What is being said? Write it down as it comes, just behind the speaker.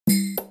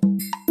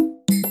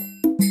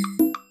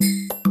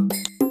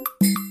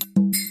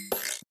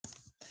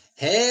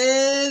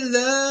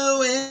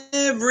Hello,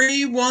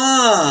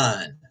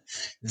 everyone.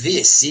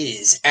 This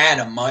is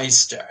Adam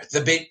Meister, the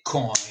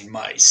Bitcoin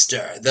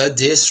Meister, the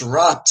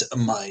Disrupt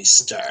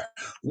Meister.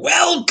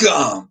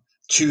 Welcome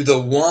to the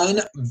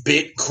One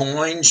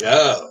Bitcoin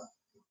Show.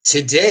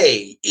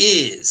 Today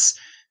is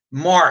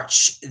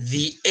March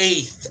the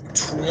 8th,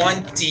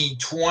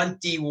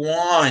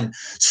 2021.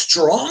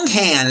 Strong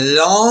hand,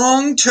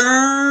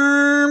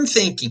 long-term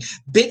thinking.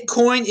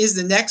 Bitcoin is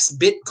the next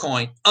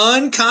Bitcoin.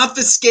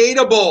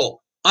 Unconfiscatable,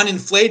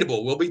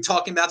 uninflatable. We'll be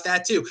talking about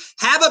that too.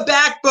 Have a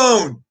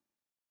backbone.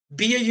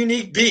 Be a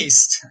unique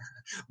beast.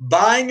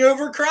 Buying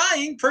over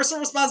crying.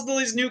 Personal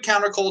responsibility is new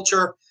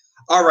counterculture.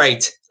 All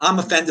right. I'm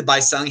offended by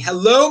selling.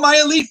 Hello,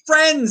 my elite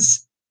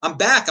friends. I'm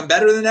back. I'm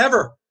better than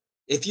ever.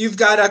 If you've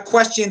got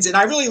questions, and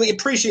I really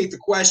appreciate the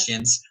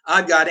questions,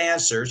 I've got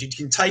answers. You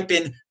can type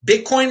in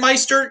Bitcoin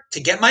Meister to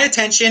get my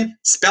attention.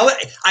 Spell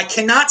it. I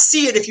cannot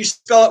see it if you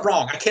spell it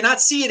wrong. I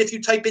cannot see it if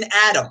you type in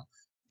Adam.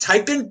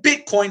 Type in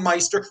Bitcoin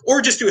Meister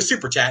or just do a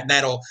super chat, and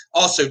that'll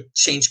also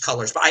change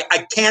colors. But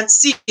I can't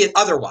see it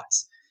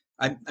otherwise.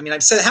 I mean,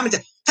 I've said how many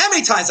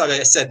times have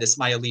I said this,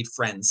 my elite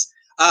friends?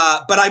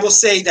 But I will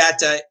say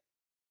that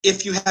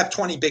if you have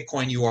 20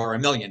 Bitcoin, you are a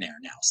millionaire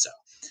now. So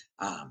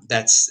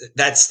that's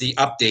the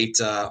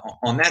update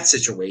on that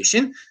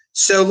situation.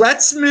 So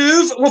let's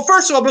move. Well,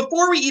 first of all,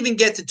 before we even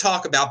get to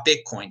talk about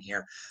Bitcoin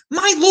here,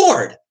 my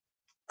Lord,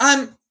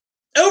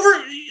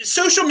 over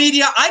social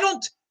media, I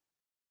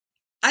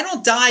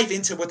don't dive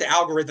into what the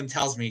algorithm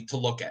tells me to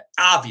look at,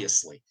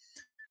 obviously.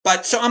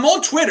 But so I'm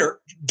on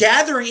Twitter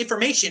gathering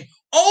information.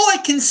 All I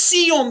can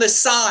see on the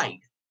side,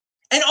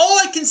 and all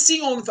I can see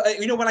on,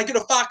 when I go to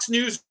Fox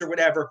News or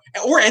whatever,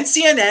 or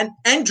CNN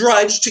and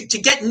Drudge to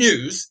get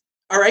news,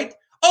 all right,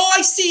 all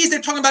I see is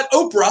they're talking about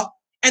Oprah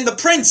and the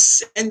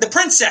prince and the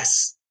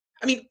princess.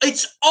 I mean,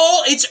 it's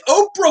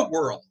Oprah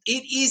world.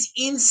 It is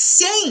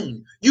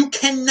insane. You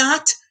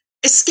cannot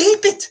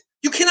escape it.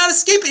 You cannot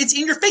escape it. It's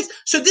in your face.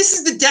 So this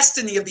is the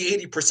destiny of the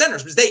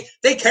 80%ers, because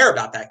they care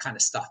about that kind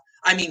of stuff.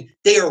 I mean,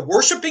 they are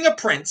worshiping a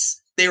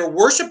prince. They are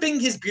worshiping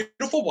his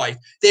beautiful wife.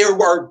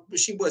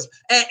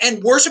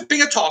 And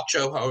worshiping a talk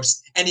show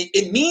host. And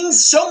it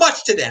means so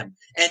much to them.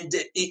 And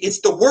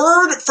it's the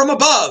word from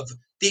above.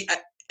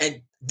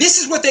 And this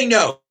is what they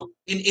know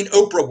in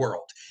Oprah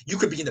world. You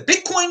could be in the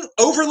Bitcoin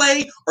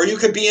overlay or you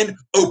could be in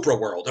Oprah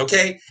world,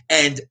 okay?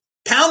 And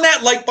pound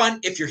that like button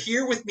if you're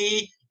here with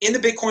me in the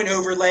Bitcoin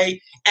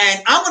overlay.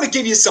 And I'm going to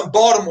give you some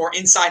Baltimore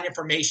inside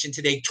information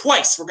today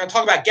twice. We're going to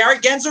talk about Gary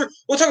Gensler.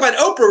 We'll talk about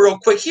Oprah real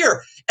quick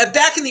here.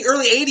 Back in the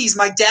early 80s,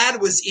 my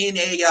dad was in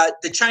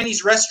the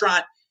Chinese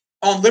restaurant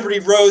on Liberty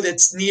Road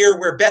that's near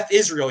where Beth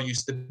Israel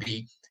used to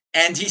be.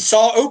 And he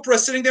saw Oprah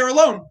sitting there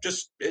alone,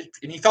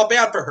 and he felt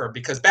bad for her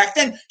because back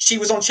then she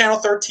was on Channel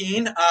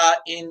 13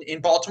 in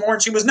Baltimore,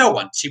 and she was no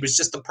one. She was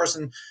just the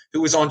person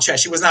who was on chat.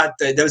 She was not.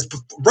 That was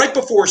right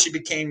before she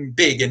became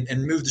big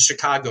and moved to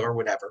Chicago or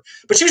whatever.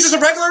 But she was just a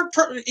regular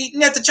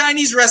eating at the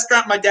Chinese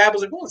restaurant. My dad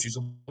was like, "Oh, she's a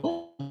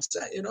what?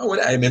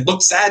 I mean, it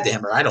looked sad to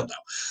him, or I don't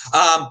know."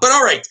 But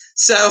all right,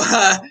 so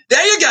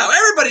there you go.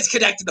 Everybody's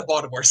connected to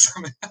Baltimore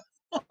somehow.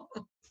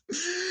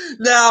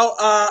 Now,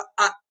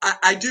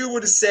 I do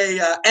want to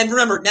say, and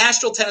remember,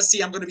 Nashville,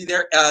 Tennessee, I'm going to be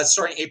there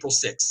starting April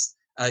 6th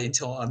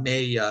until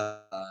May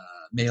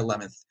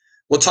 11th.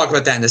 We'll talk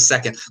about that in a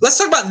second. Let's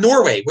talk about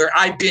Norway, where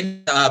I've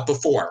been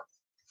before.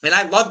 And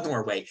I love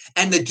Norway.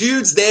 And the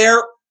dudes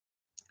there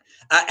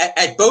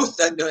at both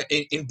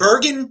in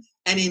Bergen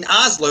and in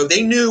Oslo,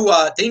 they knew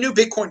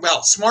Bitcoin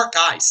well. Smart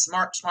guys,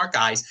 smart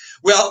guys.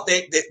 Well,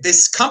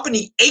 this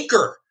company,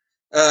 Aker,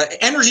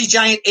 energy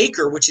giant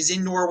Aker, which is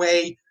in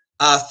Norway,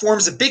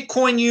 forms a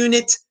Bitcoin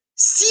unit,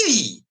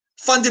 CD,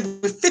 funded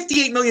with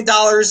 $58 million.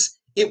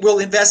 It will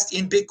invest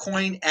in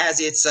Bitcoin as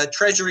its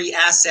treasury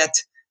asset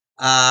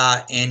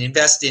and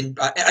invest in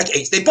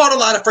okay, they bought a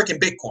lot of freaking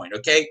Bitcoin,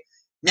 okay?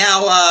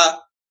 Now,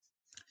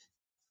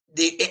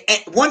 the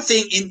one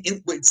thing,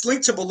 it's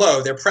linked to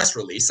below, their press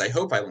release. I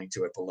hope I link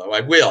to it below.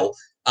 I will.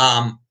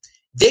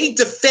 They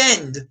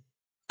defend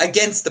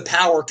against the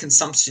power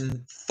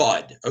consumption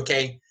FUD,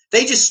 okay?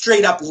 They just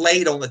straight up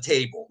laid on the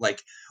table,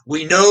 like,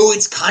 we know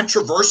it's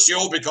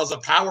controversial because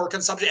of power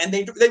consumption, and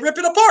they rip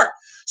it apart.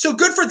 So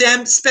good for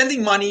them,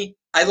 spending money.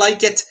 I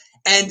like it.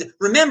 And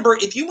remember,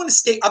 if you want to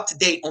stay up to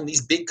date on these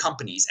big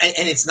companies, and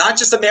it's not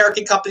just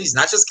American companies,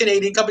 not just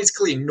Canadian companies,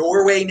 clearly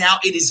Norway now,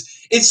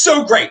 it's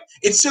so great.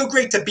 It's so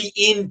great to be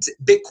in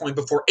Bitcoin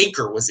before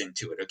Aker was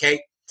into it,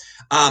 okay?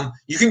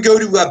 You can go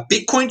to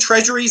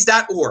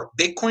bitcointreasuries.org,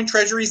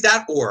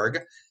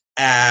 bitcointreasuries.org.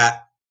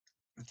 That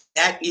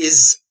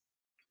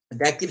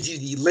gives you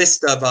the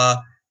list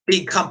of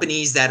big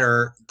companies that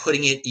are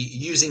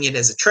using it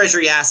as a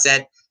treasury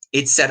asset,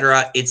 et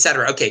cetera, et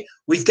cetera. Okay,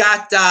 we've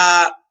got,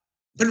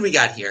 what do we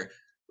got here?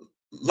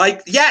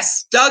 Like,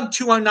 yes,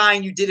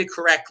 Doug209, you did it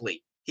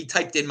correctly. He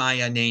typed in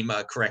my name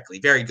correctly.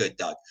 Very good,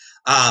 Doug.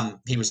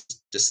 He was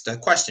just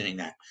questioning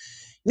that.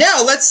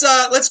 Now let's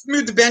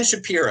move to Ben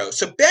Shapiro.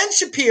 So Ben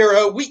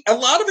Shapiro, a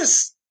lot of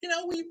us,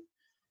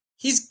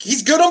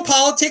 he's good on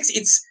politics.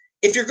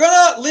 if you're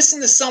going to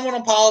listen to someone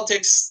on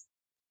politics,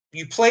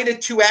 you played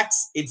at 2x.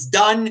 It's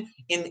done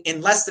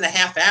in less than a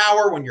half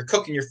hour when you're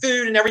cooking your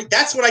food and everything.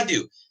 That's what I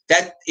do.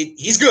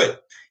 He's good.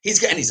 He's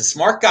good, and he's a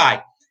smart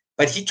guy.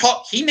 But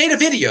he made a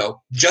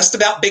video just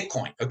about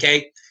Bitcoin.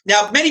 Okay.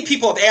 Now, many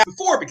people have asked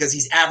before because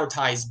he's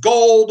advertised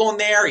gold on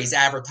there. He's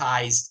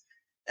advertised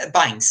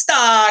buying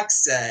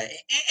stocks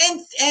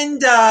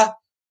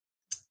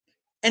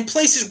and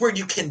places where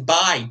you can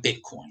buy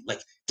Bitcoin.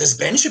 Like, does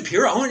Ben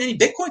Shapiro own any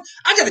Bitcoin?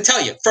 I got to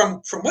tell you,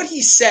 from what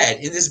he said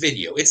in this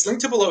video, it's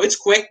linked to below. It's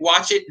quick.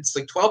 Watch it. It's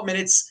like 12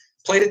 minutes.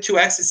 Played at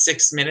 2x. It's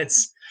 6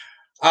 minutes.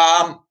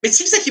 It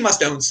seems like he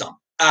must own some.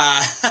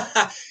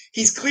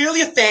 He's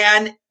clearly a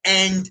fan,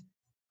 and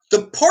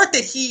the part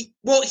that he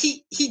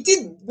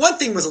did, one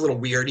thing was a little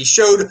weird. He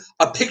showed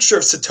a picture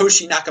of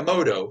Satoshi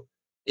Nakamoto.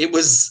 It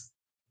was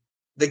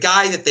the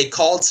guy that they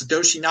called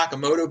Satoshi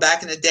Nakamoto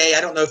back in the day.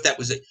 I don't know if that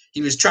was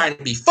he was trying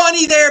to be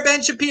funny there,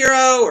 Ben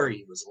Shapiro, or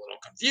he was a little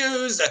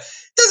confused. It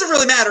doesn't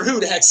really matter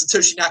who the heck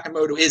Satoshi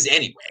Nakamoto is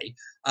anyway.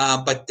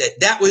 But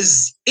that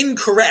was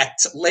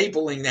incorrect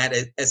labeling that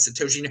as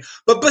Satoshi.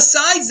 But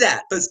besides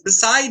that,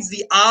 besides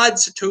the odd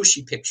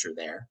Satoshi picture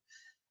there,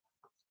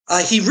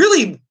 he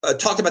really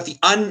talked about the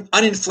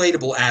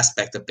uninflatable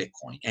aspect of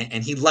Bitcoin,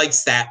 and he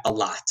likes that a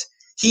lot.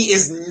 He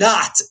is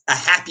not a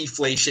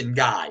happyflation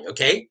guy,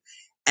 okay?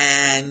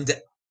 And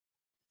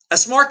a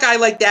smart guy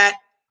like that,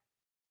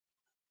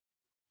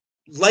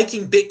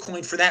 liking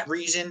Bitcoin for that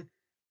reason,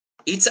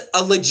 it's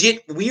a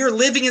legit, we are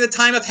living in a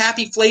time of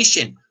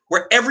happyflation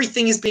where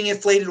everything is being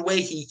inflated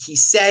away. He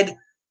said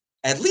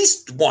at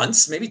least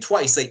once, maybe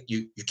twice, like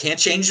you can't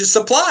change the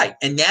supply.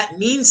 And that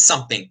means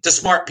something to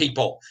smart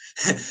people.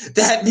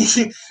 That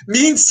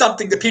means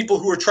something to people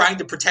who are trying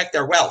to protect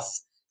their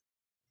wealth.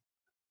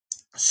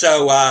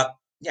 So,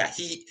 yeah,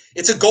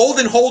 it's a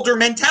golden holder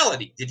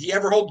mentality. Did he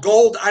ever hold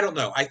gold? I don't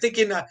know. I think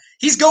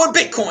he's going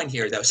Bitcoin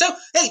here, though. So,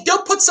 hey,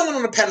 don't put someone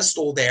on a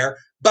pedestal there.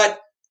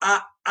 But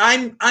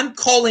I'm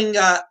calling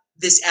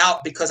this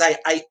out because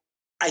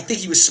I think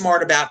he was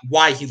smart about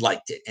why he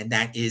liked it, and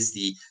that is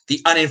the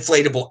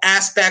uninflatable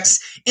aspects.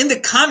 In the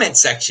comment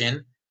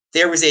section,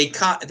 there was I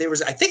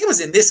think it was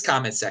in this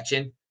comment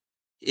section.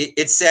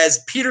 It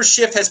says Peter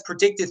Schiff has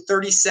predicted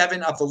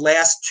 37 of the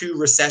last 2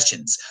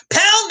 recessions.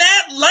 Pound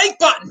that like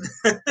button.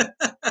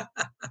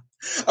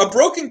 A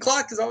broken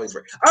clock is always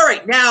right. All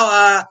right,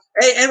 now,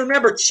 and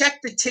remember, check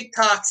the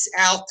TikToks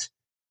out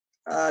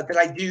that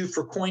I do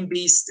for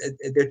Coinbeast.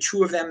 There are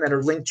 2 of them that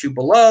are linked to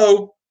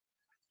below.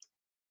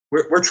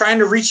 We're trying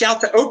to reach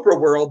out to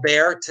Oprah world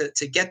there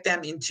to get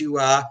them into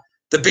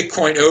the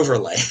Bitcoin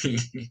overlay.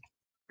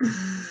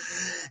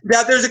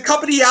 Now, there's a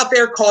company out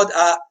there called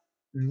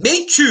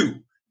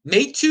Meitu.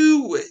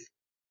 Meitu,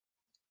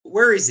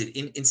 where is it?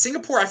 In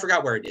Singapore? I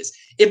forgot where it is.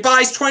 It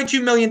buys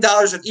 $22 million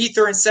of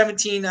Ether and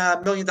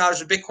 $17 million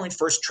of Bitcoin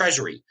for its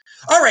treasury.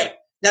 All right.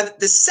 Now,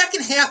 the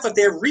second half of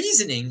their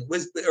reasoning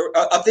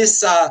of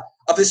this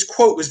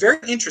quote was very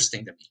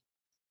interesting to me.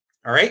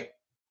 All right.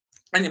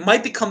 And it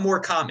might become more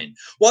common.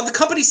 While the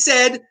company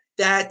said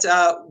that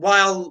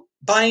while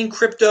buying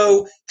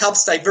crypto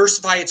helps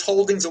diversify its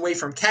holdings away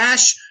from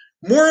cash,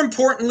 more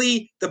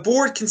importantly, the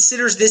board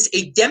considers this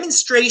a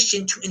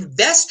demonstration to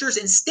investors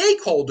and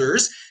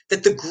stakeholders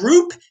that the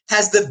group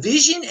has the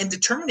vision and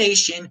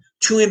determination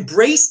to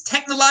embrace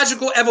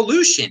technological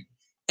evolution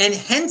and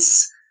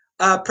hence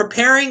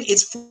preparing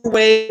its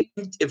foray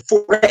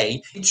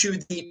into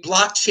the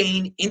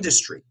blockchain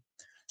industry.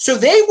 So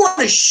they want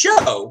to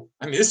show,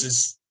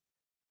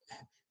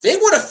 they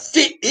want to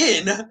fit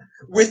in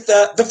with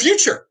the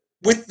future,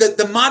 with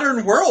the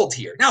modern world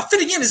here. Now,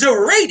 fitting in is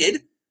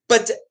overrated,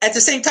 but at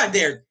the same time,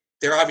 they're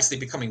obviously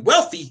becoming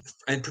wealthy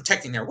and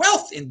protecting their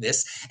wealth in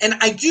this. And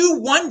I do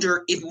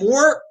wonder if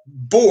more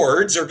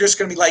boards are just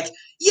going to be like,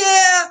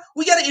 yeah,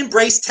 we got to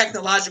embrace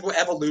technological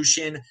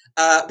evolution.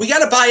 We got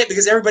to buy it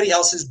because everybody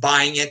else is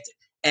buying it.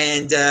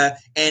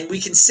 And we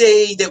can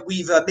say that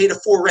we've made a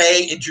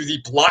foray into the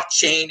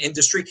blockchain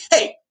industry.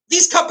 Hey,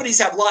 these companies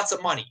have lots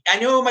of money. I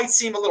know it might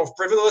seem a little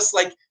frivolous,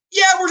 like,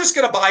 yeah, we're just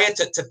going to buy it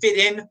to fit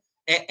in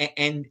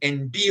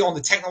and be on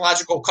the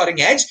technological cutting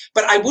edge.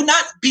 But I would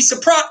not be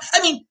surprised.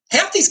 I mean,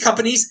 half these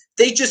companies,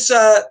 they just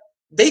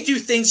they do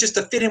things just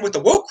to fit in with the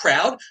woke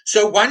crowd.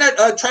 So why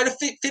not try to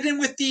fit in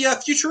with the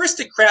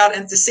futuristic crowd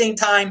and at the same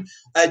time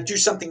do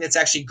something that's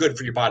actually good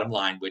for your bottom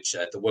line, which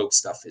the woke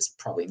stuff is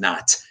probably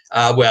not.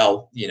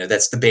 Well,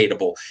 that's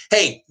debatable.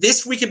 Hey,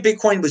 this week in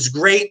Bitcoin was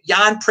great.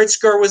 Jan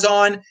Pritzker was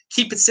on.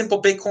 Keep It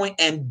Simple Bitcoin,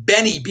 and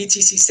Benny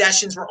BTC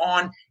Sessions were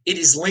on. It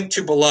is linked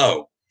to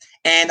below.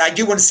 And I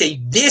do want to say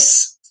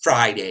this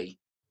Friday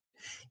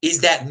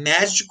is that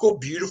magical,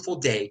 beautiful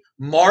day,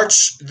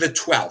 March the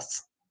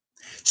 12th.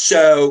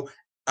 So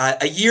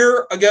a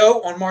year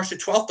ago on March the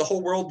 12th, the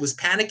whole world was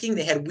panicking.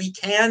 They had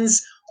weak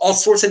hands. All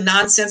sorts of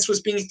nonsense was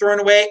being thrown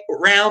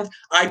around.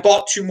 I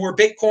bought 2 more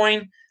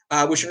Bitcoin,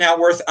 which are now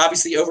worth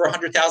obviously over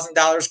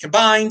 $100,000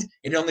 combined.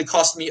 It only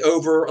cost me a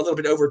little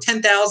bit over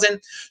 $10,000.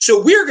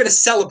 So we're going to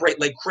celebrate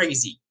like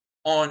crazy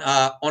on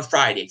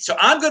Friday. So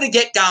I'm going to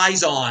get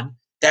guys on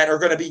that are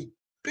going to be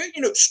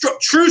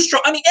true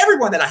strong. I mean,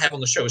 everyone that I have on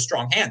the show is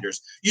strong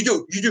handers. You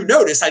do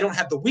notice I don't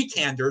have the weak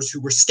handers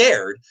who were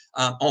scared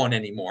on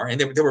anymore, and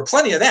there were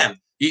plenty of them.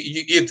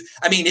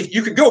 If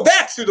you could go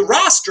back through the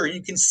roster,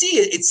 you can see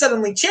it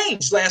suddenly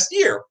changed last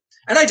year.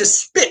 And I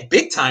just spit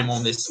big time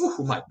on this.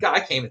 Oh my God, I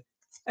came in.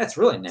 That's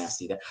really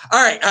nasty there.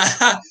 All right.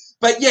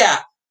 But yeah,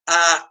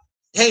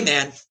 hey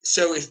man,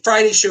 so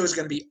Friday's show is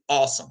going to be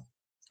awesome.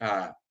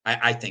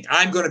 I think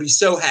I'm going to be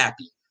so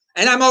happy.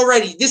 And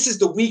this is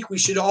the week we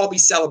should all be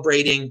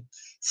celebrating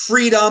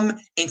freedom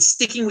and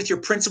sticking with your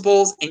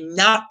principles and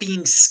not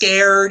being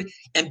scared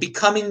and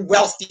becoming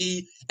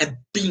wealthy and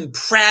being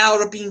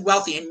proud of being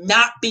wealthy and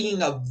not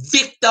being a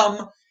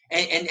victim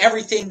and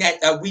everything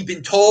that we've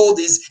been told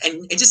is,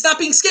 and just not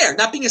being scared,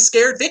 not being a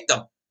scared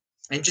victim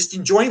and just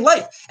enjoying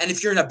life. And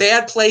if you're in a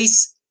bad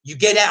place, you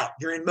get out,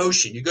 you're in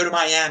motion, you go to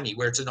Miami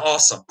where it's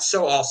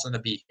so awesome to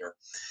be here.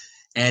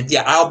 And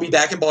yeah, I'll be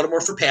back in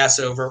Baltimore for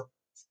Passover.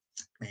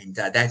 And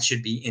that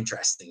should be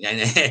interesting.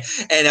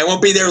 And I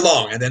won't be there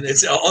long. And then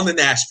it's on to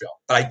Nashville.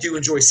 But I do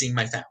enjoy seeing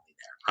my family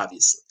there,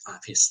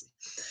 obviously.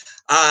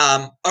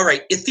 All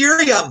right,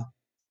 Ethereum.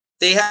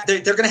 They're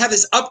going to have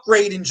this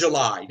upgrade in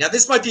July. Now,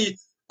 this might be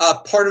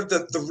part of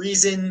the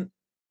reason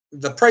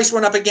the price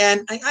went up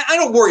again. I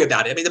don't worry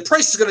about it. I mean, the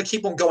price is going to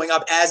keep on going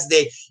up as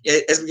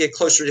we get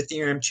closer to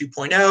Ethereum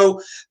 2.0.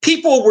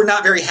 People were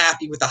not very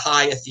happy with the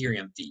high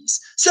Ethereum fees.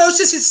 So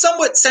since it's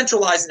somewhat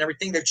centralized and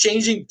everything, they're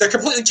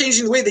completely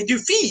changing the way they do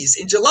fees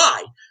in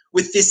July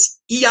with this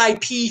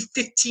EIP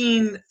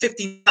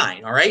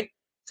 1559. All right.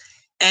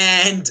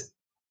 And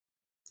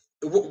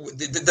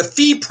the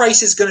fee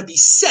price is going to be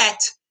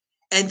set,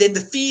 and then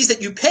the fees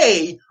that you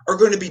pay are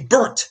going to be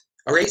burnt.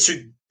 All right. So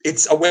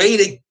it's a way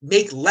to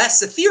make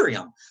less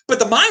Ethereum, but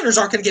the miners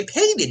aren't going to get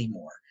paid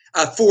anymore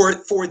for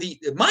the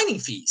mining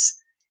fees.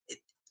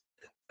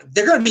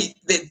 They're going to be.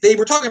 They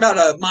were talking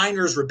about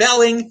miners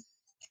rebelling.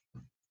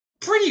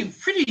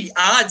 Pretty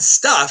odd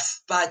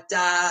stuff, but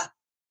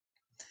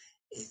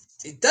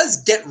it does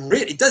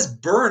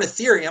burn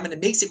Ethereum, and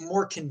it makes it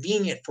more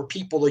convenient for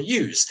people to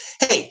use.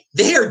 Hey,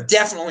 they are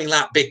definitely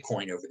not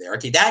Bitcoin over there.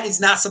 Okay, that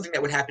is not something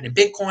that would happen in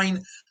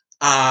Bitcoin,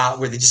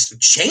 where they just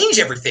change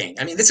everything.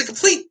 I mean,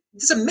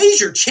 it's a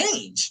major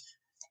change.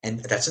 And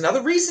that's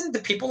another reason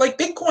that people like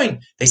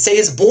Bitcoin. They say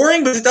it's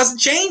boring, but it doesn't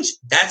change.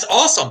 That's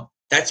awesome.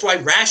 That's why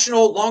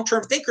rational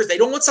long-term thinkers, they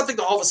don't want something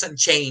to all of a sudden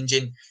change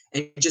and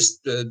just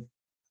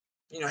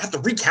have to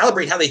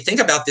recalibrate how they think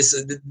about this,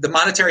 the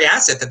monetary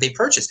asset that they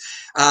purchase.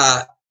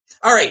 All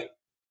right.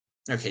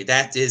 Okay,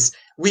 that is,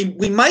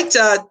 we might,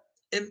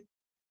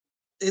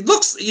 it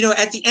looks,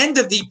 at the end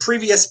of the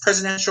previous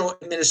presidential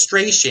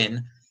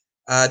administration,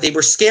 they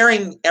were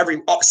scaring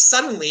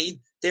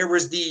suddenly there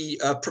was the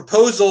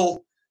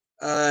proposal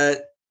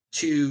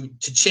to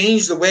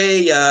change the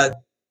way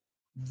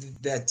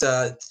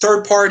that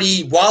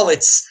third-party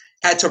wallets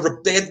had to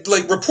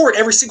report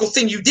every single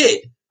thing you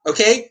did.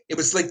 Okay, it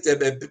was like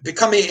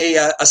becoming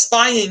a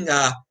spying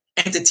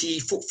entity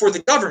for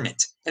the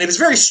government, and it was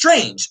very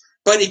strange.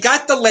 But it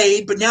got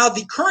delayed. But now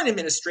the current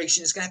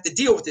administration is going to have to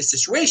deal with this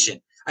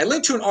situation. I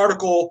linked to an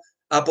article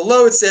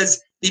below. It says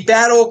the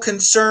battle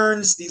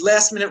concerns the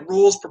last-minute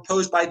rules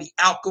proposed by the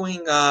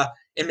outgoing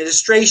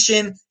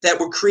administration that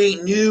would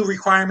create new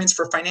requirements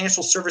for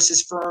financial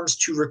services firms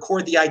to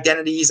record the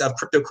identities of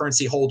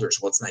cryptocurrency holders.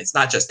 Well, it's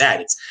not just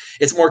that.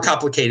 It's more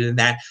complicated than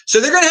that. So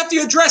they're going to have to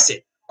address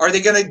it. Are they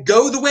going to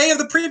go the way of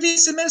the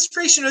previous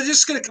administration, or are they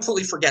just going to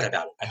completely forget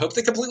about it? I hope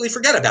they completely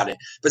forget about it,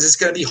 because it's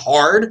going to be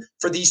hard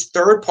for these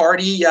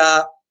third-party.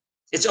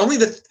 It's only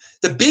the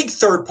big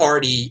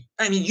third-party.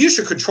 I mean, you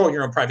should control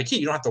your own private key.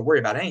 You don't have to worry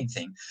about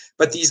anything.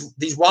 But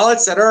these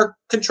wallets that are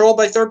controlled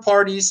by third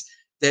parties,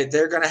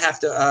 they're going to have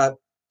to.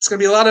 It's going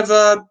to be a lot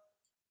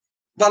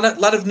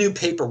of new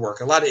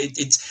paperwork.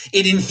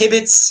 It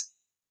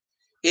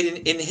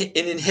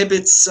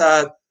inhibits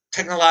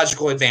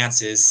technological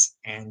advances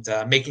and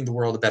making the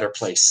world a better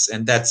place.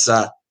 And that's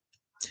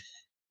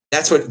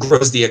what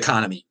grows the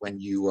economy, when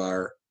you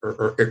are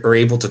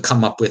able to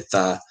come up with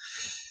the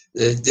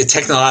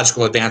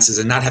technological advances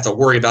and not have to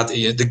worry about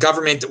the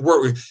government.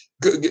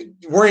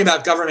 Worrying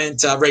about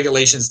government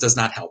regulations does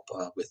not help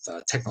with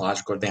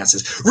technological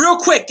advances. Real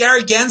quick,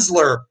 Gary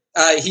Gensler,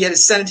 he had a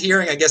Senate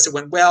hearing. I guess it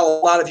went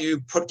well. A lot of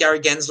you put Gary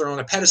Gensler on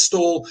a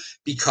pedestal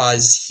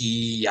because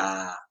he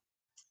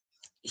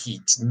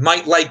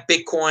might like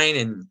Bitcoin,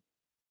 and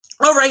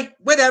all right,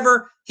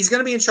 whatever. He's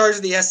going to be in charge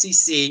of the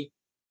SEC.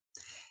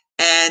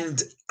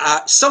 And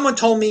someone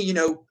told me,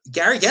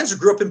 Gary Gensler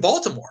grew up in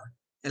Baltimore,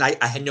 and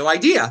I had no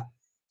idea.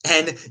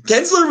 And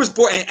Gensler was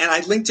born, and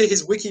I linked to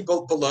his wiki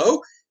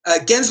below.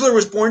 Gensler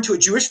was born to a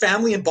Jewish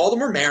family in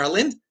Baltimore,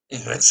 Maryland.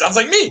 That sounds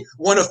like me.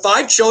 One of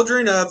 5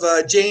 children of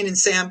Jane and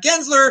Sam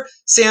Gensler.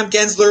 Sam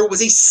Gensler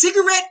was a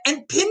cigarette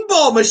and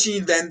pinball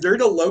machine vendor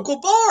to local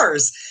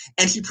bars.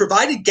 And he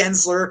provided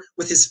Gensler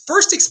with his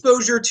first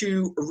exposure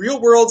to a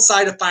real-world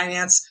side of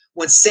finance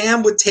when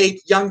Sam would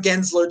take young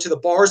Gensler to the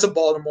bars of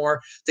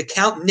Baltimore to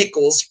count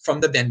nickels from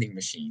the vending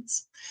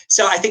machines.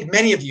 So I think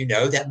many of you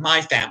know that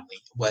my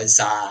family was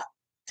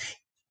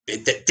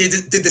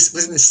this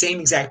was in the same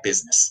exact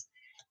business.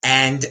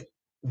 And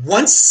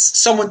once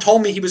someone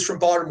told me he was from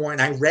Baltimore,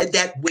 and I read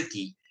that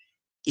wiki,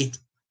 it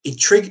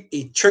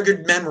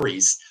triggered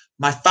memories.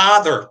 My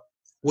father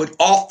would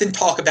often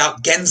talk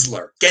about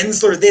Gensler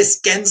this,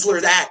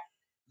 Gensler that,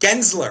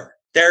 Gensler.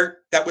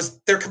 That was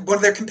one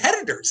of their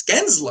competitors,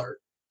 Gensler.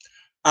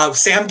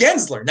 Sam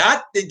Gensler,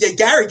 not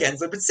Gary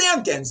Gensler, but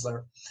Sam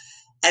Gensler.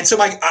 And so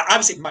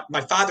obviously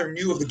my father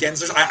knew of the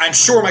Genslers. I'm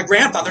sure my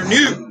grandfather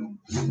knew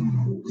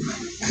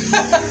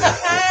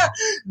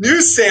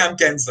Sam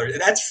Gensler.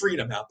 That's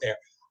freedom out there.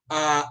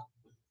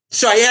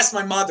 So I asked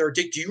my mother,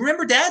 do you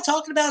remember Dad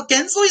talking about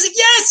Gensler? He's like,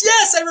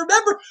 yes, I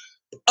remember.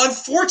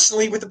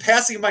 Unfortunately, with the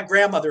passing of my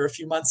grandmother a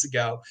few months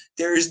ago,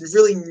 there is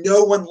really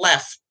no one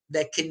left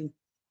that can,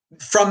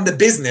 from the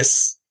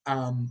business,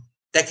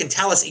 that can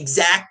tell us the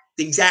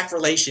exact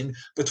relation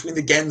between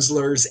the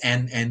Genslers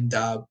and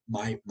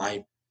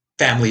my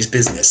family's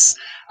business,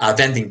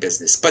 vending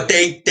business. But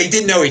they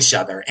did know each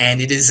other,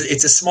 and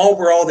it's a small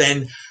world.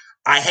 And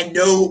I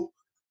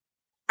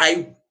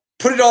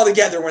put it all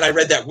together when I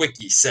read that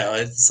wiki. So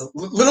it's a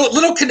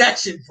little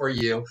connection for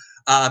you.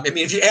 I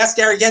mean, if you ask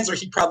Gary Gensler,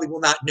 he probably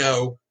will not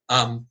know.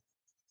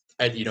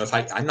 If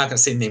I'm not going to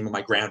say the name of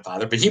my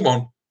grandfather, but he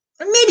won't.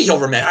 Maybe he'll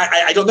remember.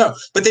 I don't know.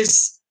 But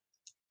it's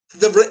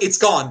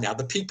gone now.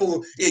 The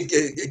people,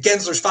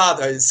 Gensler's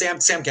father, Sam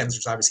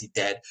Gensler's obviously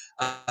dead.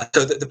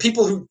 So the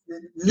people who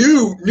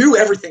knew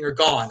everything are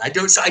gone. I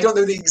don't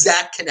know the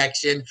exact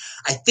connection.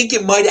 I think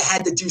it might have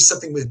had to do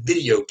something with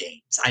video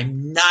games.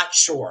 I'm not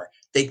sure.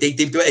 I think they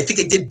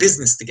did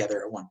business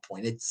together at one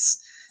point. It's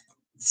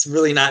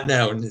really not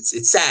known.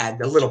 It's sad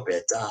a little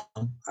bit.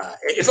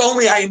 If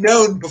only I had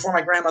known before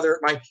my grandmother.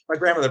 My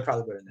grandmother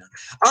probably would have known.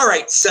 All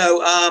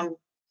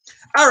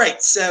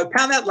right, so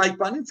pound that like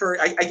button for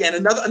again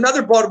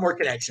another Baltimore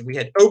connection. We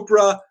had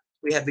Oprah.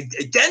 We had the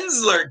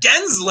Gensler.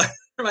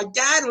 My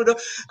dad would.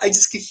 I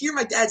just could hear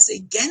my dad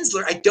say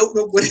Gensler. I don't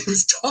know what he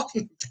was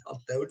talking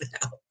about though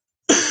now.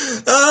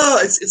 Oh,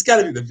 it's got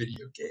to be the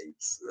video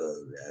games.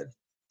 Oh man.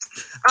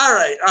 All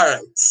right.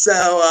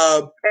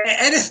 So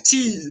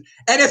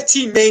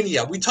NFT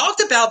mania. We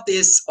talked about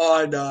this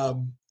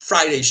on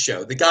Friday's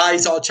show. The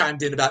guys all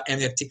chimed in about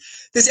NFT.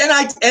 This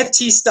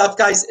NFT stuff,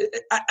 guys.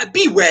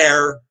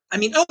 Beware. I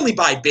mean, only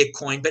buy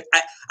Bitcoin, but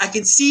I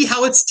can see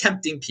how it's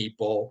tempting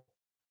people.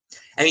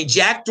 I mean,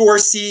 Jack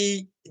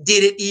Dorsey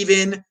did it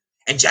even,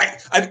 and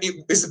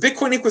is the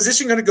Bitcoin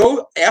Inquisition going to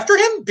go after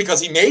him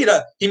because he made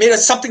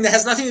something that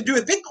has nothing to do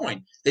with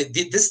Bitcoin?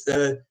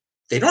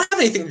 They don't have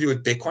anything to do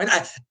with Bitcoin.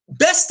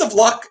 Best of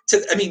luck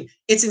to. I mean,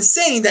 it's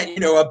insane that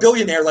a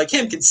billionaire like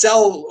him can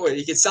sell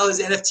his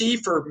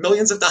NFT for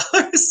millions of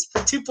dollars,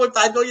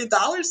 $2.5 billion.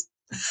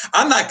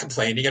 I'm not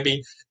complaining. I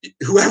mean,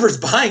 whoever's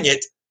buying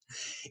it,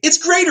 it's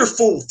greater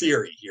fool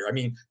theory here. I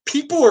mean,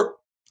 people are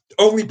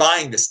only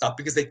buying this stuff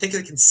because they think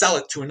they can sell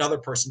it to another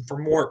person for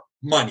more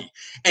money.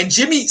 And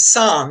Jimmy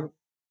Song,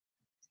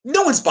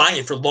 no one's buying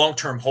it for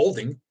long-term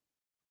holding,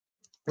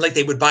 like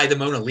they would buy the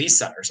Mona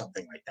Lisa or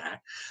something like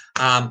that.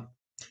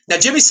 Now,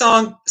 Jimmy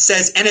Song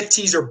says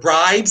NFTs are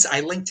bribes.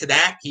 I linked to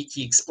that. He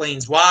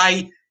explains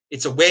why.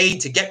 It's a way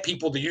to get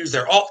people to use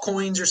their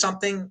altcoins or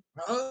something.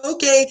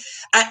 Okay.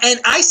 And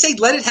I say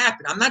let it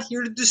happen. I'm not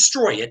here to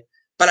destroy it,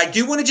 but I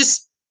do want to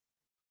just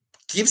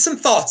give some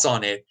thoughts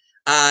on it.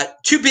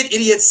 2-Bit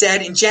Idiot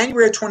said, in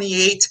January of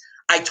 28,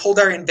 I told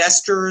our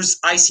investors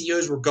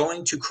ICOs were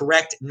going to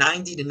correct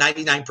 90 to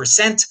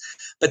 99%,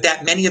 but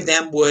that many of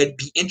them would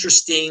be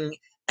interesting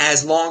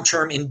as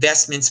long-term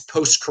investments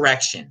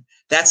post-correction.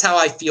 That's how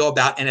I feel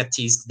about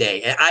NFTs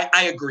today. And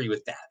I agree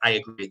with that.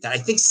 I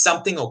think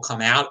something will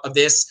come out of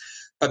this.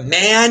 But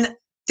man,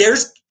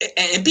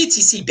 and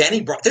BTC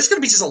Benny there's going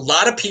to be just a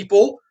lot of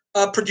people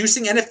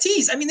producing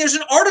NFTs. I mean, there's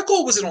an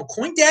article, was it on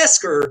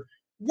CoinDesk or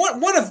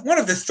one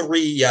of the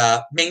three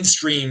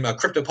mainstream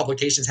crypto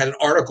publications had an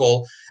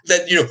article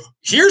that,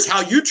 here's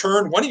how you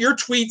turn one of your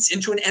tweets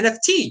into an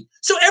NFT.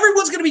 So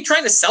everyone's going to be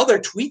trying to sell their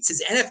tweets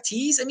as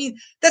NFTs. I mean,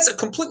 that's a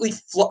completely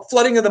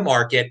flooding of the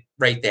market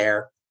right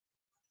there.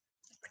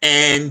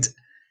 And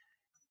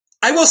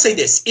I will say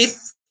this,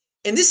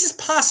 and this is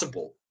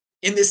possible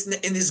in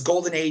this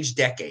golden age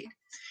decade,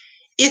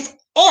 if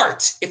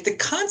the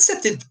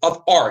concept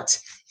of art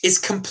is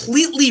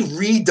completely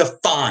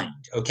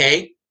redefined,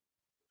 okay,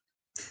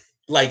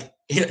 like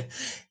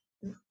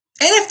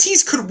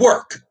NFTs could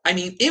work. I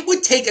mean, it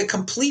would take a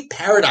complete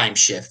paradigm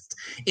shift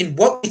in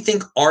what we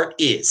think art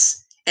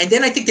is. And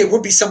then I think there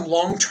would be some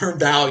long-term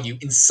value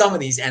in some of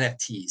these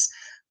NFTs.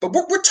 But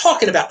we're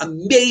talking about a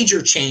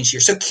major change here.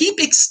 So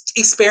keep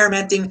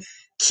experimenting,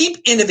 keep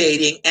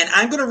innovating. And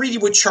I'm going to read you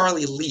what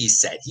Charlie Lee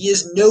said. He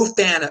is no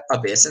fan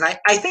of this. And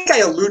I think I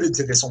alluded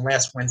to this on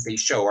last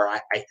Wednesday's show, or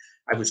I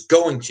was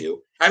going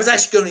to. I was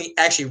actually going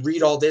to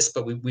read all this,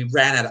 but I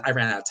ran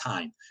out of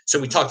time. So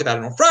we talked about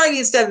it on Friday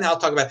instead, and now I'll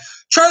talk about it.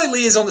 Charlie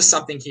Lee is onto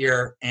something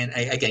here. And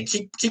again,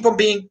 keep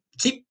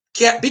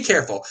Be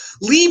careful.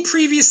 Lee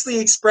previously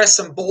expressed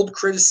some bold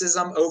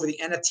criticism over the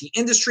NFT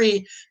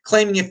industry,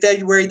 claiming in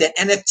February that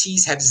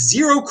NFTs have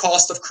zero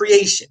cost of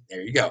creation.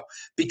 There you go.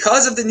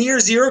 Because of the near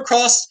zero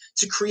cost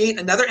to create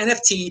another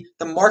NFT,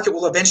 the market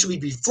will eventually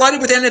be flooded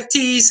with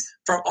NFTs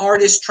from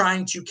artists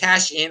trying to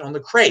cash in on the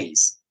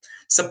craze.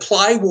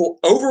 Supply will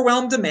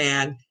overwhelm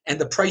demand, and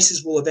the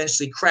prices will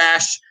eventually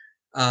crash.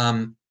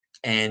 And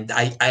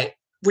I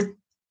would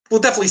we'll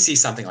definitely see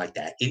something like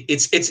that.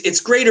 It's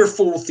greater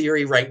fool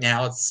theory right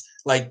now. It's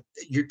like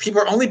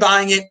people are only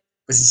buying it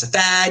because it's a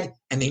fad,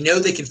 and they know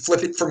they can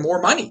flip it for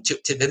more money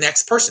to the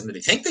next person. They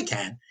think they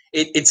can.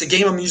 It's a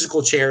game of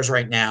musical chairs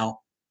right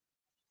now.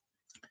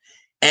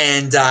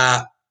 And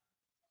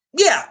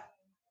yeah,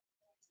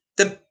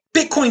 the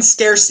Bitcoin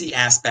scarcity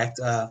aspect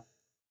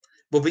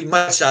will be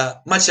much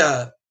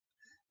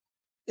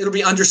it'll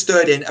be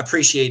understood and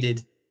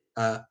appreciated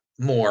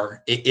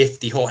more if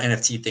the whole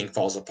NFT thing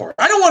falls apart.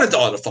 I don't want it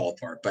all to fall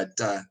apart, but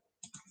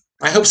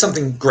I hope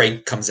something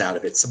great comes out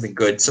of it, something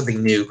good,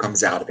 something new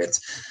comes out of it.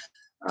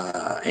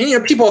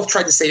 And people have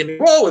tried to say to me,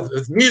 "Well,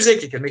 with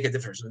music, it can make a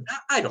difference."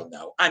 I don't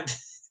know. I'm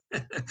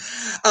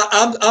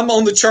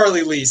on the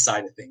Charlie Lee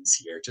side of things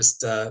here.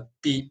 Just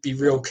be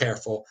real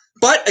careful.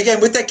 But again,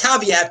 with that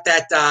caveat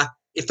that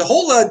if the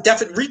whole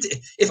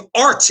if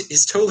art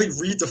is totally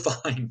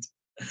redefined,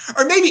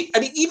 or maybe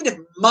even if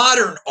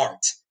modern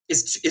art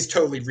is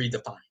totally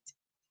redefined,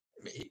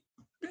 it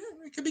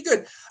could be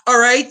good. All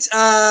right.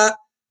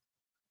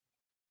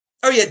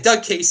 Oh yeah,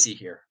 Doug Casey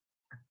here.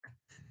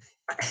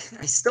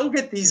 I still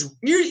get these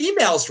weird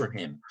emails from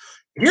him.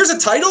 Here's a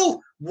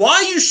title: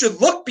 Why You Should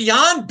Look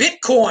Beyond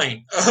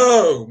Bitcoin.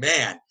 Oh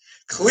man,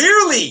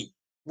 clearly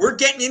we're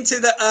getting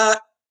into the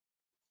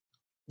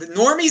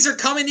normies are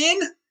coming in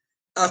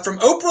from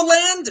Oprah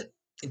land.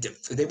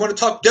 They want to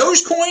talk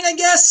Dogecoin, I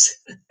guess.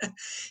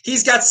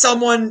 He's got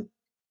someone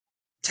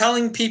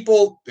telling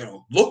people,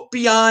 look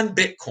beyond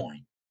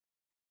Bitcoin.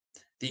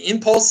 The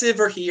impulsive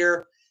are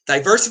here.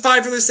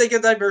 Diversify for the sake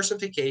of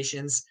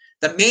diversifications.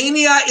 The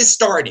mania is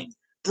starting.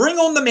 Bring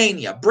on the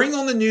mania. Bring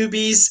on the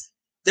newbies.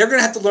 They're going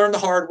to have to learn the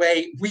hard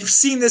way. We've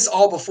seen this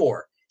all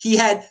before. He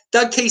had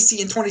Doug Casey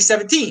in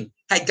 2017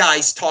 had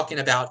guys talking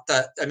about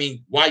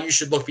why you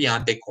should look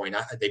beyond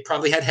Bitcoin. They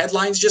probably had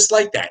headlines just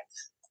like that.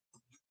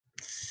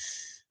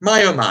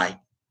 My oh my.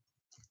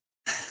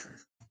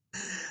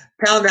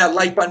 Pound that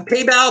like button.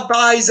 PayPal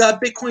buys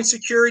Bitcoin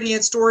security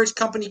and storage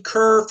company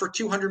Aker for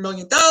 $200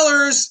 million.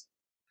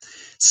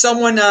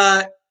 Someone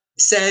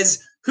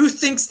says, who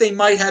thinks they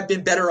might have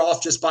been better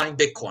off just buying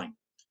Bitcoin?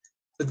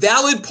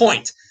 Valid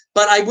point.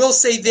 But I will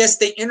say this.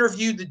 They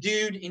interviewed the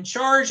dude in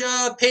charge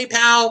of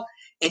PayPal,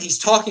 and he's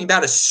talking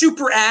about a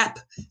super app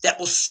that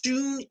will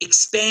soon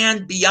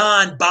expand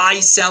beyond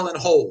buy, sell, and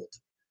hold.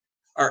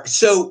 All right,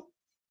 so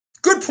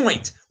good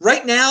point.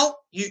 Right now,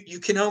 you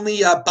can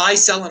only buy,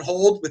 sell, and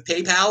hold with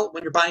PayPal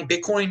when you're buying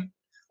Bitcoin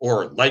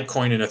or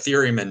Litecoin and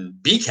Ethereum and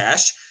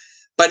Bcash.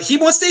 But he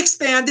wants to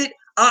expand it.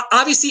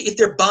 Obviously,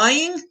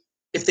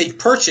 if they've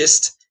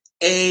purchased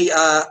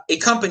a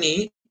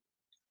company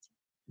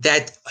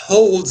that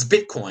holds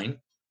Bitcoin,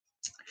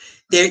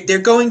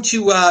 they're going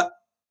to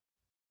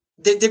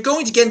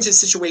get into a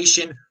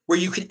situation where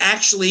you can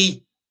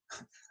actually.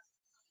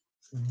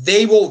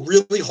 They will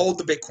really hold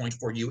the Bitcoin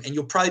for you, and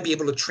you'll probably be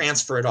able to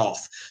transfer it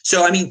off.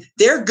 So,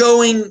 they're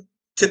going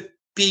to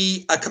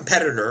be a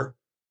competitor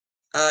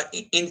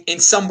in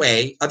some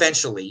way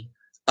eventually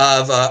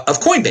of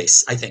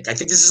Coinbase. I think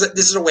this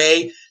is a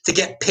way to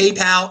get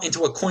PayPal into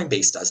what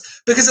Coinbase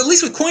does, because at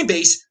least with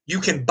Coinbase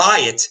you can buy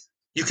it,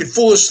 you can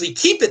foolishly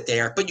keep it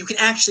there, but you can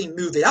actually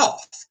move it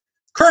off.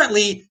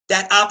 Currently,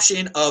 that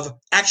option of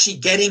actually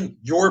getting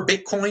your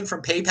Bitcoin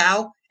from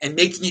PayPal and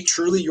making it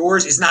truly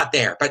yours is not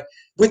there, but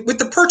with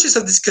the purchase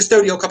of this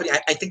custodial company,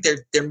 I think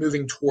they're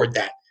moving toward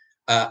that.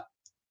 All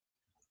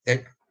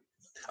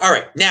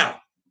right,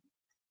 now,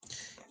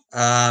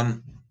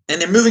 and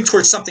they're moving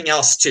towards something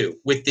else too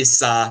with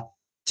this.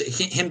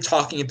 Him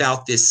talking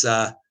about this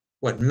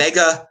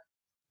mega?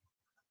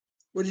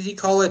 What did he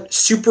call it?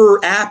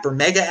 Super app or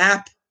mega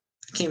app?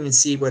 I can't even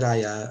see what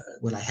I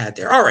had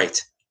there. All right,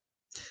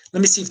 let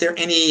me see if there are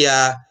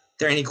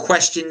any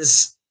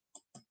questions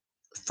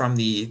from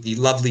the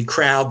lovely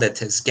crowd that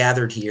has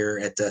gathered here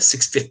at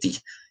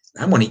 6:50.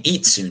 I want to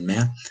eat soon,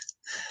 man.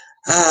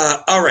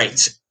 All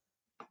right.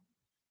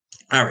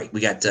 We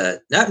got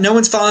no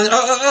one's following.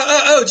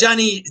 Oh,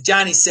 Johnny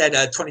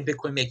said 20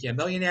 Bitcoin make you a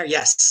millionaire.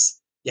 Yes,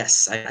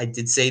 I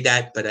did say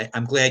that, but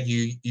I'm glad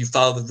you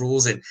followed the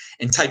rules and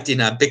typed in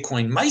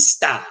Bitcoin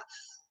Meister.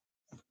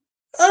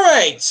 All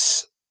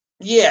right.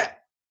 Yeah.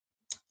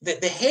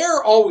 The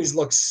hair always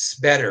looks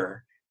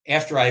better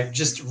after I've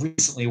just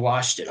recently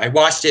washed it. I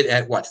washed it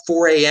at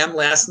 4 a.m.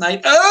 last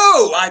night.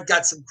 Oh, I've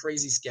got some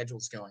crazy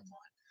schedules going on.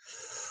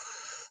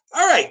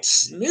 All right,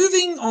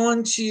 moving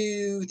on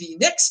to the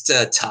next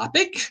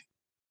topic.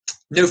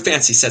 No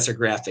fancy sets or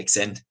graphics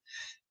and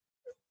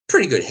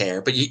pretty good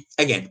hair, but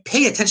again,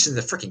 pay attention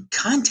to the freaking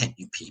content,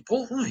 you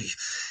people.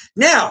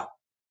 Now,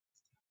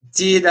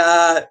 did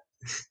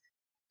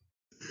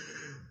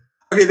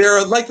Okay, there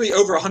are likely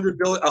over 100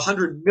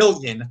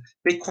 million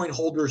Bitcoin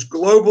holders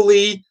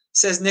globally,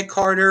 says Nick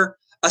Carter.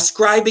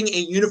 Ascribing a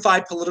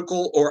unified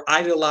political or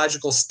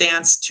ideological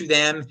stance to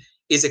them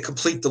is a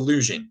complete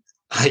delusion.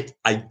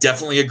 I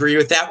definitely agree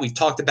with that. We've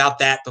talked about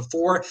that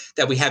before,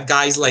 that we have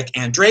guys like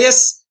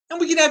Andreas and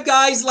we can have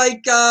guys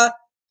like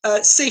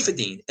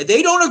Saifedean.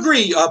 They don't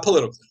agree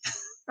politically.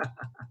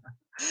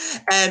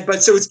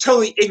 But so it's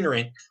totally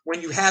ignorant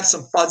when you have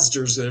some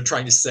fuzzers that are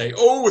trying to say,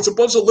 oh, it's a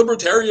bunch of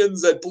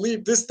libertarians that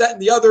believe this, that,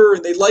 and the other,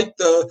 and they like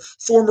the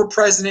former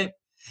president.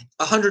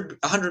 100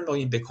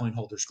 million Bitcoin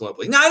holders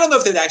globally. Now, I don't know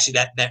if there's actually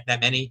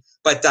that many,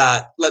 but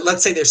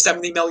let's say there's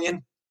 70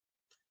 million.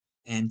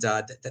 And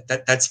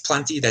that's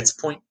plenty. That's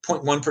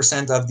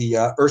 0.1% of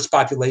the Earth's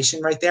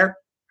population right there.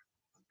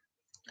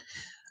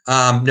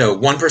 No,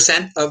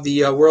 1% of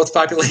the world's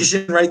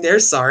population right there.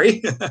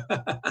 Sorry.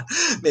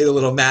 Made a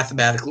little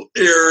mathematical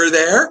error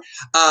there.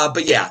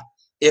 But yeah,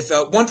 if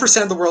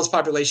 1% of the world's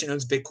population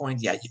owns Bitcoin,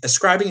 yeah,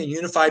 ascribing a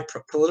unified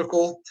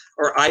political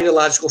or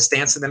ideological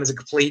stance to them is a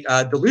complete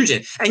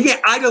delusion. And yeah,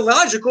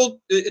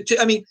 ideological,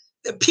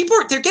 people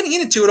they're getting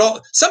into it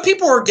all. Some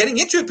people are getting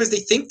into it because they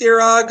think they're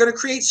going to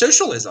create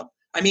socialism.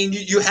 I mean,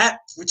 you have,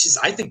 which is,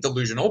 I think,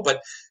 delusional,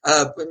 but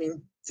Thomas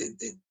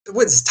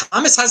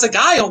has a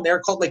guy on there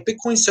called like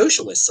Bitcoin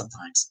Socialist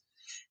sometimes.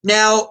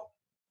 Now,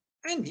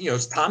 and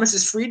Thomas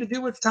is free to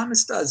do what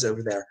Thomas does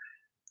over there.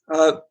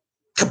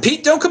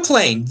 Compete, don't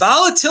complain.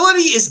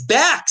 Volatility is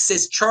back,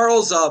 says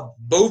Charles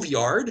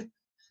Boviard.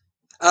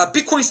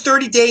 Bitcoin's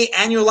 30-day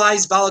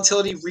annualized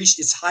volatility reached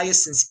its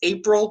highest since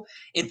April.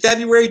 In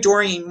February,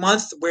 during a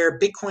month where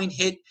Bitcoin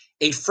hit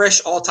a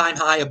fresh all-time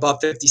high above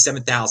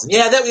 57,000.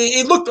 Yeah,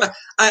 it looked.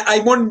 I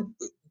won.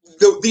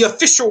 The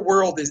official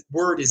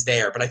word is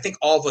there, but I think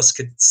all of us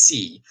could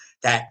see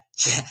that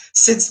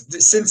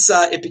since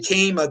it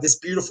became this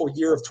beautiful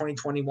year of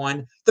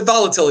 2021, the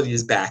volatility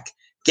is back.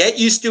 Get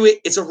used to it.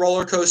 It's a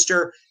roller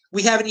coaster.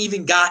 We haven't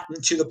even gotten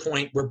to the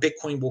point where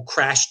Bitcoin will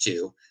crash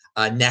to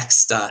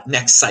next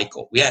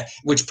cycle.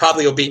 Which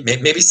probably will be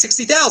maybe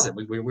 60,000.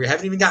 We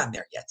haven't even gotten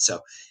there yet. So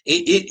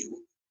you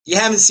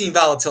haven't seen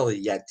volatility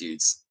yet,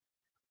 dudes.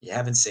 You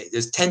haven't seen.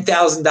 There's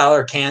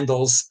 $10,000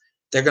 candles.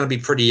 They're going to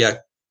be pretty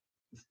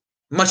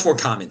much more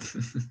common.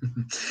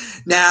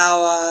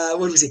 Now,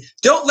 what do we say?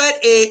 Don't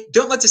let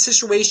the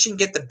situation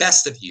get the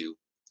best of you.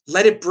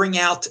 Let it bring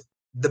out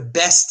the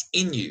best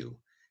in you,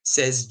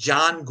 says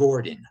John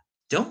Gordon.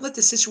 Don't let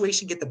the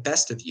situation get the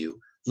best of you.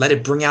 Let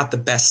it bring out the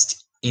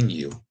best in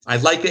you. I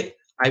like it.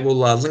 I will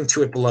link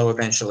to it below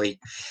eventually.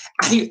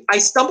 I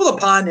stumbled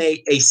upon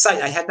a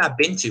site I had not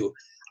been to.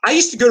 I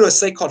used to go to a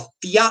site called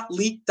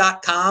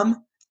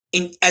fiatleak.com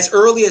as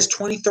early as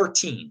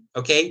 2013,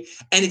 okay?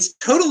 And it's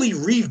totally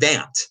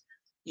revamped.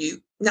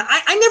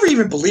 I never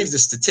even believed the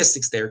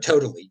statistics there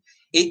totally.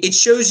 It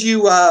shows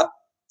you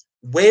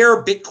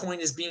where Bitcoin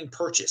is being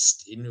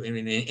purchased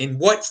in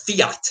what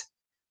fiat.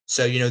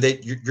 So,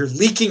 that you're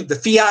leaking, the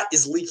fiat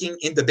is leaking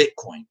into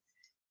Bitcoin.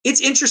 It's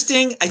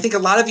interesting. I think a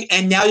lot of you,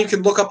 and now you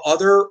can look up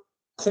other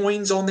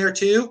coins on there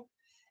too.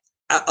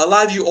 A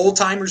lot of you old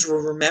timers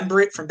will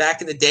remember it from back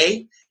in the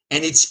day,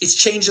 and it's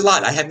changed a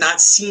lot. I have not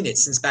seen it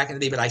since back in the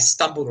day, but I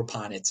stumbled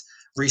upon it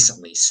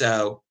recently.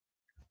 So,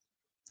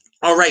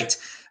 all right.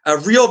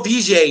 Real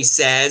VJ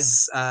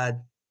says,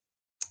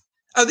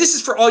 this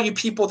is for all you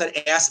people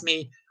that ask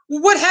me,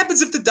 well, what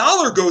happens if the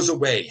dollar goes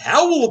away?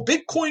 How will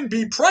Bitcoin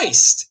be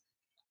priced?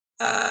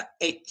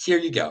 Hey, here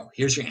you go.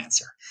 Here's your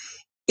answer.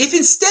 If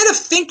instead of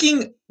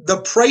thinking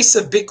the price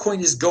of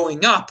Bitcoin is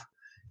going up,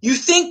 you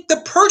think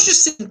the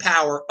purchasing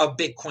power of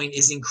Bitcoin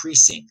is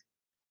increasing,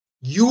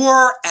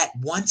 you're at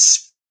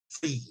once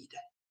freed.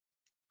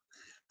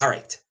 All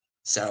right.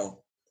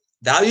 So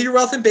value your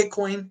wealth in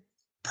Bitcoin.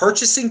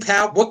 Purchasing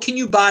power. What can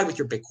you buy with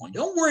your Bitcoin?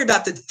 Don't worry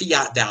about the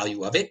fiat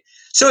value of it.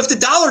 So if the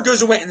dollar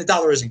goes away, and the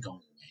dollar isn't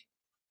going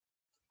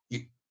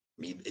away,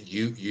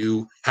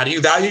 how do you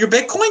value your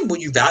Bitcoin? Well,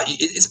 you value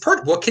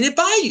what can it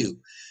buy you?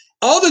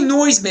 All the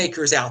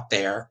noisemakers out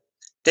there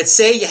that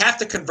say you have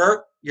to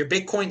convert your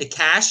Bitcoin to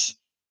cash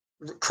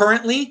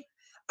currently.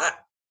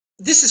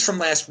 This is from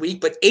last week,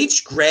 but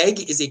H.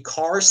 Gregg is a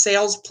car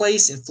sales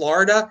place in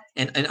Florida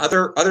and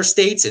other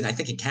states, and I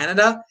think in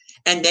Canada,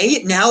 and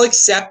they now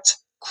accept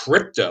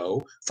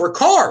crypto for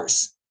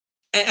cars.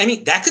 And I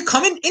mean, that could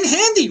come in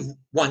handy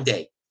one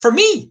day for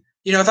me.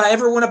 If I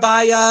ever want to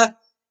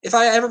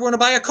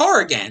buy a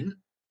car again,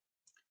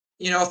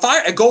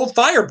 a gold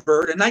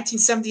Firebird, a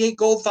 1978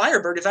 gold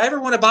Firebird. If I ever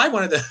want to buy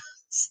one of those,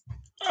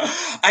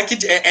 I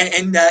could.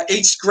 And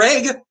H.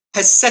 Gregg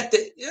has set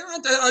the.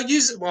 I'll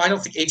use it. Well, I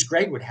don't think H.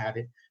 Gregg would have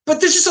it, but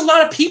there's just a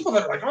lot of people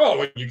that are like,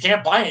 oh, you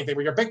can't buy anything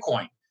with your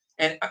Bitcoin,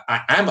 and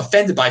I'm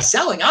offended by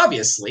selling,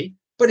 obviously.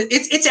 But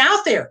it's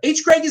out there.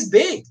 H. Gregg is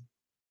big.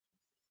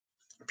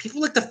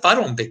 People like to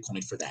FUD on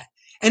Bitcoin for that.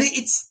 And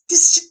it's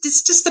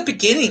just the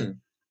beginning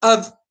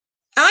of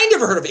I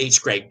never heard of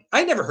H. Greg.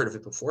 I never heard of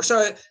it before.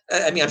 So,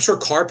 I mean, I'm sure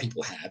car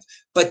people have,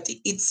 but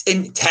it's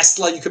in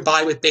Tesla. You could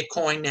buy with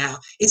Bitcoin now.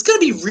 It's going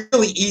to be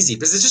really easy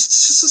because it's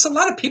just a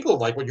lot of people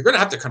like, well, you're going to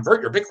have to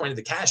convert your Bitcoin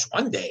into cash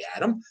one day,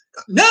 Adam.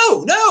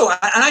 No.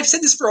 And I've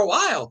said this for a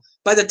while.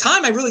 By the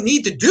time I really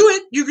need to do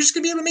it, you're just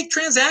going to be able to make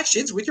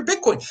transactions with your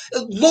Bitcoin,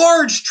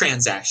 large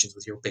transactions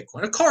with your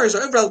Bitcoin. A car is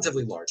a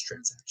relatively large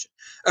transaction.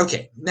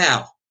 Okay,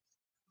 now,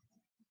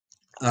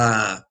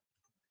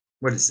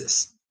 what is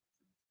this?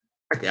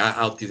 Okay,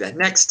 I'll do that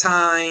next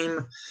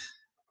time.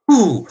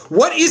 Ooh,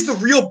 what is the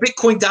real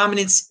Bitcoin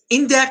dominance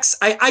index?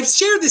 I've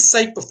shared this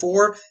site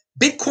before,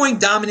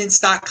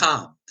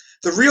 bitcoindominance.com.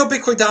 The real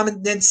Bitcoin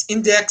dominance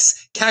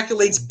index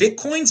calculates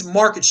Bitcoin's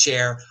market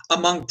share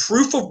among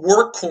proof of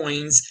work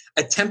coins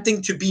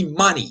attempting to be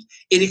money.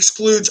 It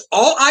excludes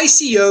all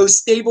ICOs,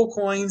 stable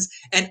coins,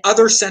 and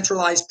other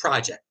centralized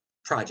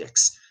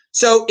projects.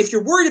 So if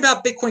you're worried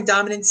about Bitcoin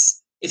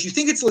dominance, if you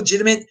think it's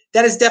legitimate,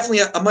 that is definitely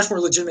a much more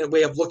legitimate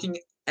way of looking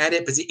at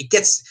it, because it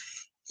gets,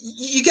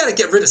 you got to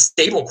get rid of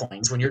stable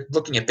coins when you're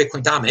looking at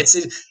Bitcoin dominance.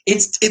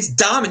 It's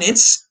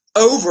dominance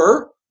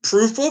over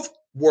proof of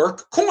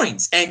work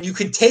coins. And you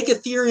can take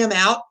Ethereum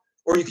out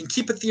or you can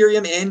keep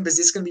Ethereum in because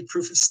it's going to be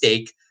proof of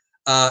stake.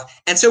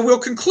 And so we'll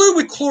conclude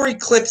with Corey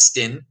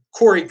Clipston,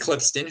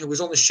 who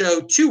was on the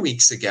show 2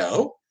 weeks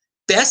ago.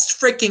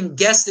 Best freaking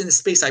guest in the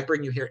space. I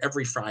bring you here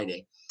every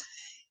Friday.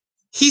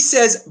 He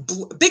says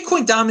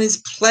Bitcoin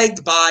dominance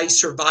plagued by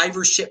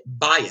survivorship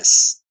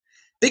bias.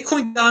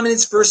 Bitcoin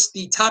dominance versus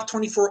the top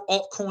 24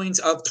 altcoins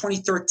of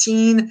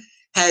 2013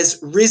 has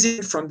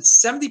risen from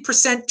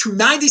 70% to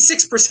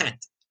 96%.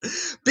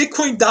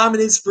 Bitcoin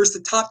dominance versus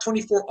the top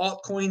 24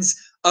 altcoins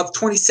of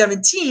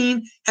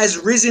 2017 has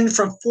risen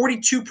from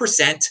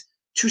 42%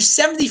 to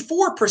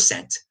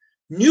 74%.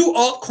 New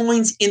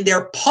altcoins in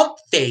their pump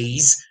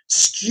phase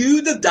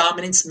skew the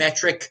dominance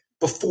metric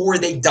before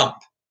they dump.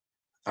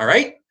 All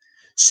right?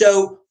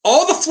 So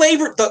all the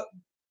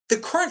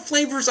current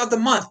flavors of the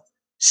month,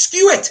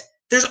 skew it.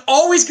 There's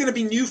always going to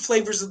be new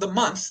flavors of the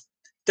month.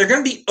 They're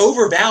going to be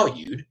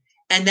overvalued,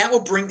 and that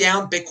will bring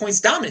down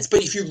Bitcoin's dominance.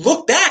 But if you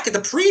look back at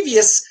the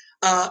previous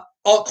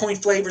altcoin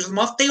flavors of the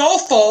month, they all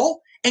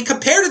fall, and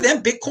compared to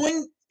them,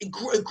 Bitcoin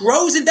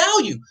grows in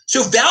value.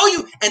 So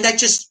value, and that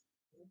just,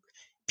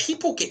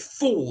 people get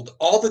fooled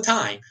all the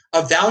time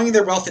of valuing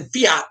their wealth in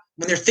fiat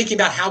when they're thinking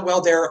about how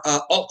well their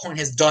altcoin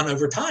has done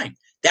over time.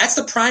 That's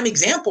the prime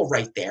example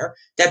right there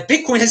that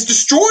Bitcoin has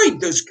destroyed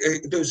those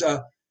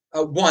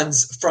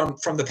ones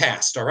from the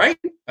past. All right,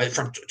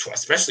 from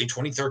especially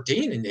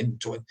 2013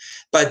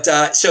 but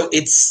so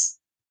it's,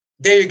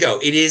 there you go.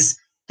 It is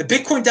the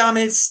Bitcoin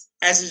dominance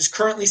as it is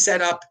currently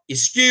set up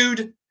is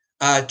skewed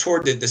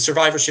toward the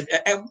survivorship.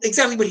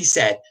 Exactly what he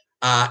said.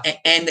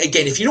 And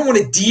again, if you don't want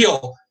to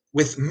deal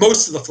with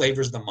most of the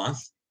flavors of the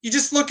month, you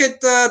just look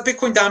at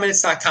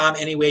bitcoindominance.com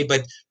anyway.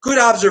 But good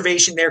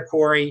observation there,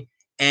 Corey.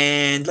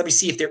 And let me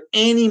see if there are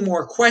any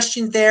more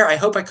questions there. I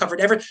hope I covered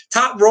everything.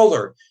 Top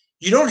Roller,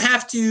 you don't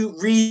have to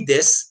read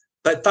this,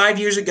 but 5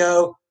 years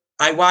ago,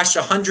 I watched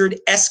 100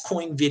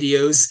 S-Coin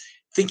videos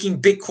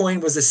thinking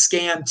Bitcoin was a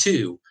scam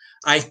too.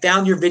 I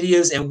found your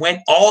videos and went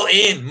all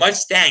in.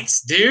 Much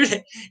thanks,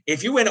 dude.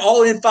 If you went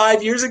all in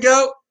 5 years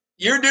ago,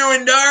 you're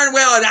doing darn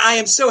well. And I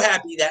am so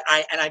happy that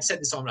I've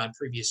said this on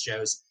previous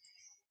shows.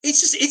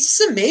 It's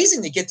just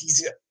amazing to get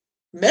these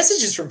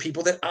messages from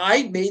people that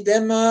I made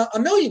them a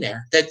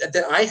millionaire,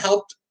 that I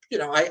helped,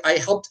 I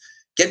helped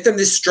get them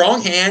this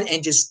strong hand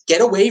and just get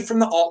away from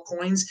the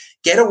altcoins,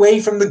 get away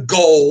from the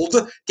gold,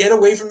 get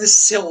away from the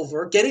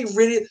silver, getting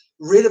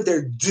rid of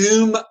their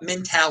doom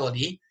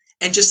mentality,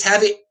 and just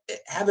have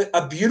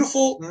a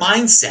beautiful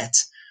mindset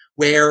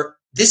where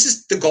this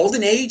is the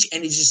golden age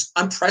and it's just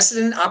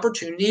unprecedented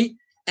opportunity.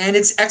 And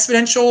it's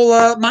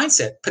exponential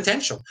mindset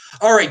potential.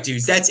 All right,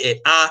 dudes, that's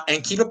it.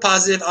 And keep it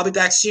positive. I'll be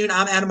back soon.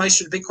 I'm Adam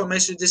Meister, the Bitcoin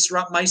Meister,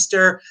 Disrupt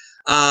Meister.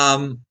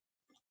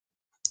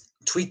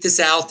 Tweet this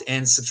out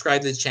and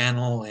subscribe to the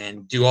channel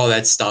and do all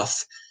that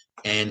stuff.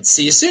 And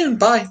see you soon.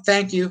 Bye.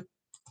 Thank you.